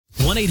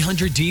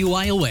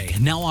1-800-DUI-OA,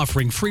 now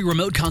offering free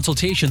remote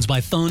consultations by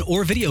phone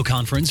or video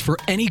conference for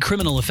any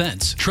criminal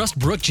offense. Trust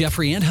Brooke,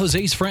 Jeffrey, and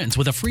Jose's friends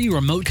with a free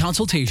remote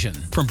consultation.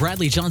 From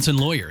Bradley Johnson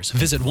Lawyers,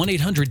 visit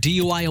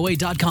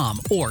 1-800-DUIOA.com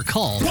or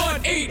call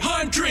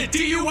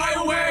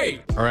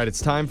 1-800-DUI-OA. All right,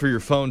 it's time for your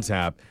phone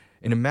tap.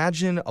 And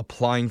imagine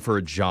applying for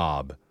a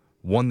job,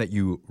 one that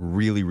you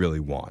really,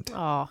 really want.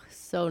 Oh,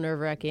 so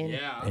nerve-wracking.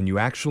 Yeah. And you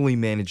actually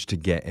manage to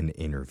get an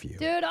interview.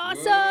 Dude,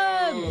 awesome!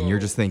 And you're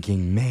just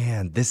thinking,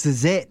 man, this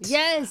is it.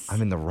 Yes.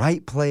 I'm in the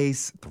right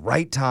place, the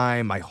right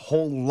time. My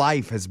whole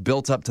life has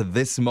built up to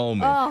this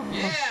moment. Oh.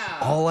 Yeah.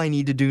 All I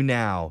need to do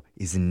now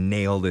is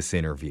nail this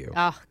interview.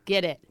 Oh,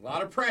 get it. A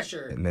lot of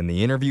pressure. And then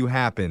the interview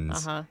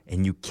happens,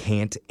 and you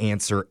can't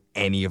answer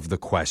any of the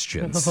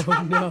questions.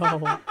 Oh,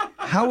 no.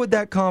 How would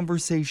that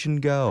conversation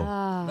go?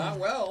 Not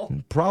well.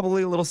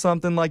 Probably a little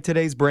something like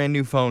today's brand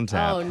new phone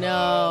tap. Oh,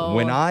 no.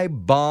 When I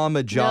bomb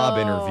a job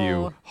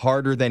interview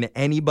harder than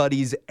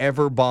anybody's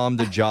ever bombed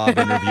a job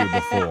interview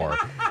before,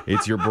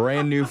 it's your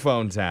brand new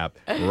phone tap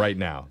right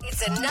now.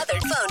 It's another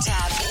phone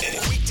tap.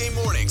 Weekday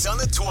mornings on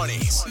the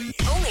 20s.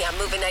 Only on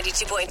Moving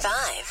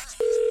 92.5.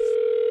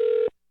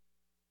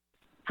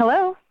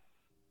 Hello?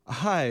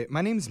 Hi,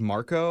 my name's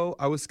Marco.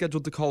 I was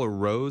scheduled to call a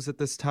Rose at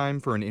this time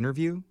for an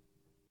interview.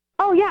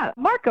 Oh, yeah.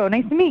 Marco,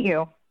 nice to meet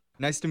you.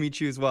 Nice to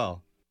meet you as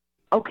well.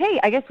 Okay,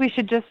 I guess we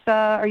should just,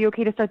 are you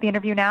okay to start the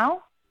interview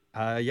now?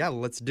 Yeah,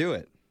 let's do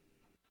it.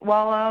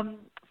 Well,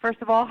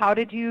 first of all, how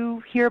did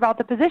you hear about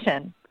the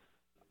position?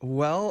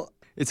 Well,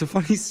 it's a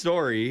funny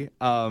story.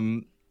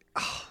 God,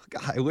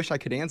 I wish I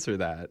could answer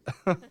that.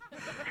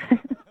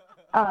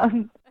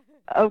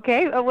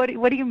 Okay,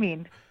 what do you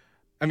mean?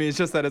 I mean, it's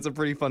just that it's a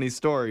pretty funny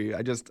story.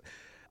 I just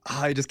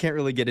can't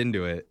really get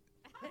into it.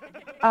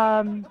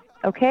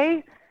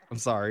 Okay. I'm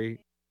sorry.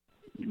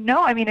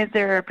 No, I mean, is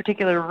there a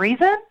particular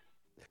reason?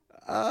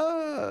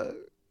 I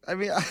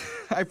mean,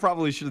 I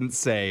probably shouldn't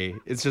say.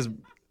 It's just,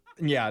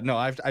 yeah, no,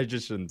 I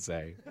just shouldn't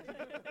say.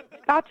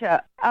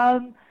 Gotcha.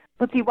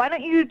 Let's see, why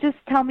don't you just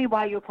tell me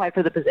why you applied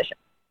for the position?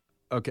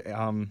 Okay,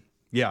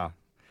 yeah.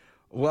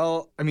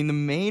 Well, I mean, the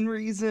main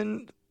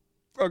reason,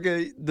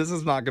 okay, this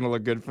is not going to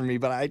look good for me,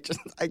 but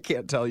I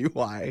can't tell you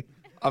why.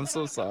 I'm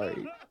so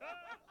sorry.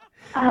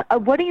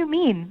 What do you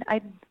mean?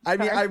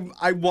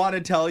 I want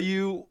to tell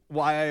you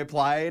why I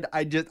applied.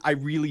 I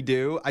really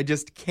do. I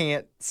just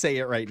can't say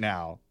it right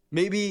now.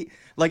 Maybe,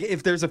 like,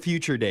 if there's a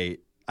future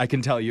date, I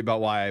can tell you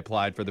about why I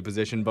applied for the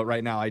position, but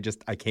right now I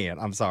can't.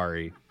 I'm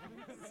sorry.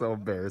 So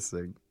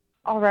embarrassing.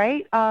 All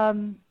right.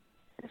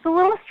 It's a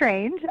little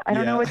strange. I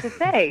don't know what to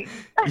say.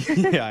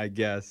 Yeah, I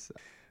guess.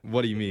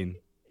 What do you mean?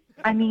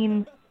 I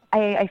mean,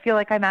 I feel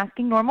like I'm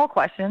asking normal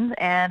questions,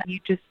 and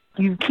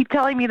you keep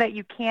telling me that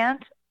you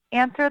can't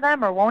answer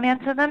them or won't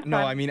answer them. No,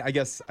 I mean, I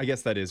guess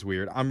that is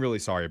weird. I'm really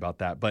sorry about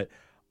that, but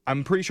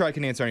I'm pretty sure I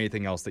can answer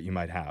anything else that you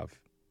might have.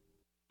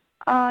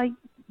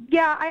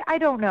 Yeah, I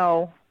don't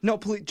know. No,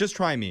 please, just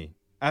try me.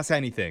 Ask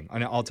anything,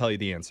 and I'll tell you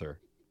the answer.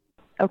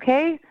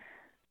 Okay.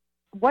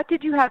 What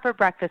did you have for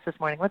breakfast this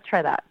morning? Let's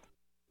try that.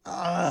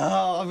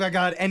 Oh my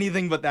God,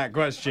 anything but that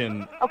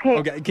question.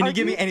 Okay. Can you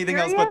give me anything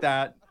else but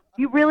that?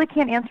 You really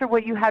can't answer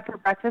what you had for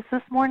breakfast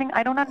this morning?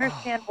 I don't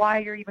understand why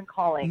you're even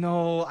calling.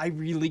 No, I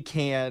really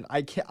can't.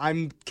 I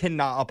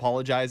cannot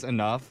apologize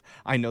enough.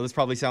 I know this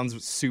probably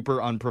sounds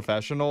super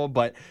unprofessional,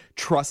 but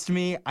trust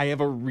me, I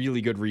have a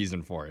really good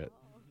reason for it.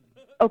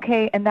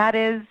 Okay, and that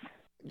is?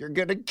 You're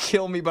going to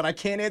kill me, but I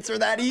can't answer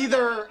that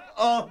either.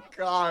 Oh,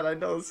 God, I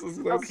know this is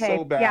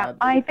so bad. Yeah,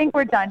 I think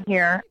we're done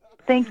here.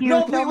 Thank you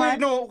so much. Wait,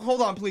 no,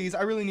 hold on, please.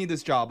 I really need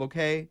this job,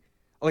 okay?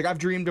 Like, I've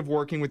dreamed of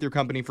working with your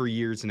company for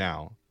years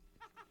now.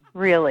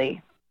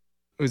 Really?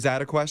 Was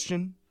that a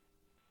question?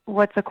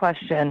 What's a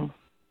question?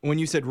 When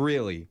you said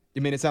really,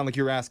 it made it sound like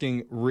you were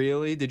asking,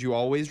 really? Did you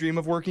always dream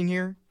of working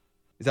here?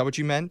 Is that what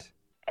you meant?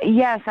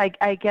 Yes,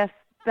 I guess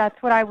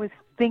that's what I was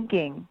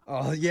thinking.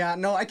 Oh, yeah,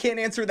 no, I can't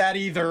answer that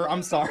either.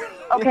 I'm sorry.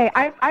 Okay,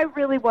 I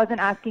really wasn't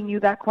asking you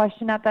that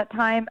question at that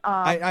time.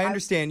 I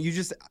understand.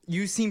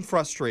 You seem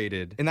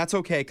frustrated, and that's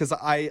okay, because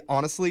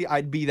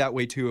I'd be that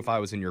way too if I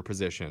was in your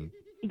position.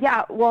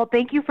 Yeah, well,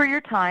 thank you for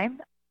your time.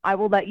 I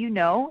will let you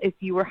know if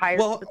you were hired.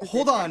 Well,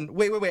 hold on.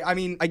 Wait. I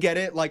mean, I get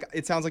it. Like,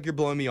 it sounds like you're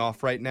blowing me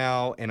off right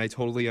now, and I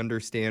totally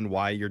understand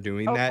why you're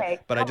doing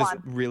that. But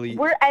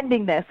We're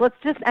ending this. Let's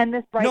just end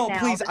this right now. No,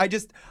 please. I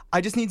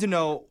just need to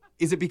know,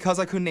 is it because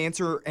I couldn't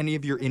answer any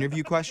of your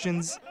interview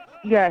questions?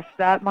 Yes,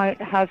 that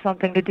might have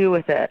something to do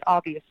with it,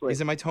 obviously.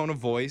 Is it my tone of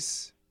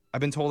voice?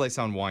 I've been told I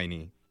sound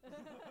whiny.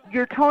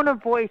 Your tone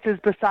of voice is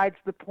besides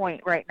the point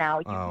right now.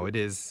 It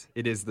is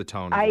the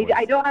tone of voice.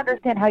 I don't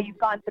understand how you've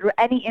gone through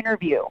any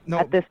interview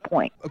at this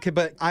point. Okay,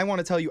 but I want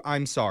to tell you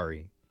I'm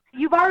sorry.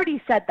 You've already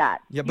said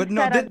that. Yeah, but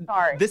I'm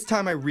sorry. This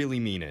time I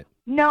really mean it.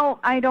 No,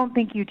 I don't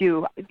think you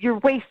do. You're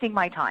wasting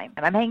my time,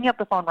 and I'm hanging up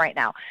the phone right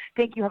now.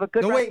 Thank you. Have a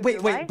good rest of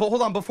your life. But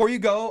hold on. Before you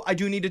go, I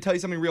do need to tell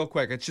you something real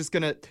quick. It's just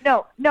going to...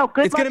 No,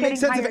 good It's going to make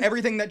sense of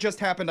everything that just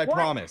happened, I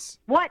promise.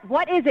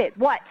 What is it?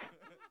 What?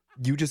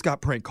 You just got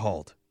prank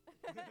called.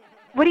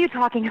 What are you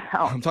talking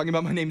about? I'm talking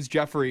about my name's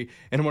Jeffrey,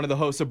 and I'm one of the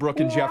hosts of Brooke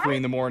and Jeffrey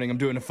in the Morning. I'm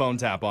doing a phone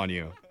tap on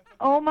you.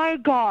 Oh my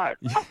God.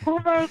 Oh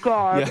my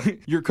God. Yeah,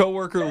 your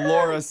coworker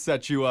Laura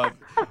set you up.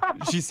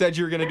 She said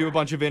you were going to do a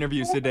bunch of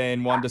interviews today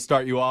and wanted to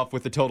start you off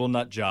with a total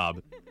nut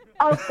job.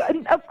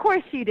 Of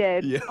course she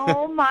did. Yeah.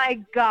 Oh my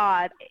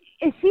God.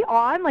 Is she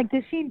on? Like,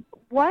 does she,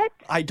 what?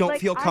 I don't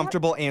Like, feel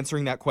comfortable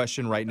answering that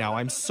question right now.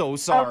 I'm so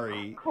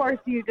sorry. Of course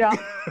you don't.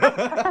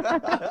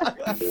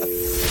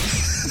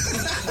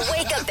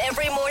 Wake up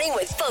every morning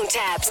with phone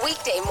taps.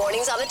 Weekday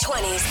mornings on the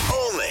 20s.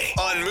 Only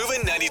on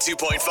Moving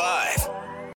 92.5.